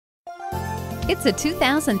It's a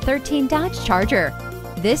 2013 Dodge Charger.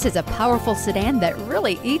 This is a powerful sedan that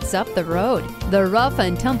really eats up the road. The rough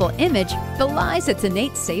and tumble image belies its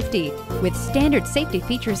innate safety, with standard safety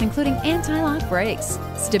features including anti-lock brakes,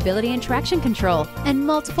 stability and traction control, and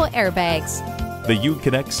multiple airbags. The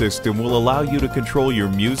Uconnect system will allow you to control your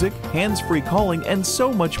music, hands-free calling, and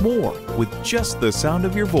so much more with just the sound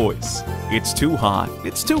of your voice. It's too hot,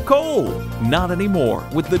 it's too cold. Not anymore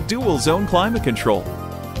with the dual zone climate control.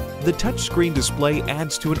 The touchscreen display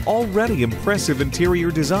adds to an already impressive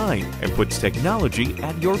interior design and puts technology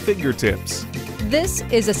at your fingertips. This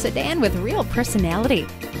is a sedan with real personality.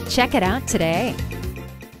 Check it out today.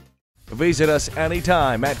 Visit us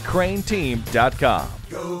anytime at crainteam.com.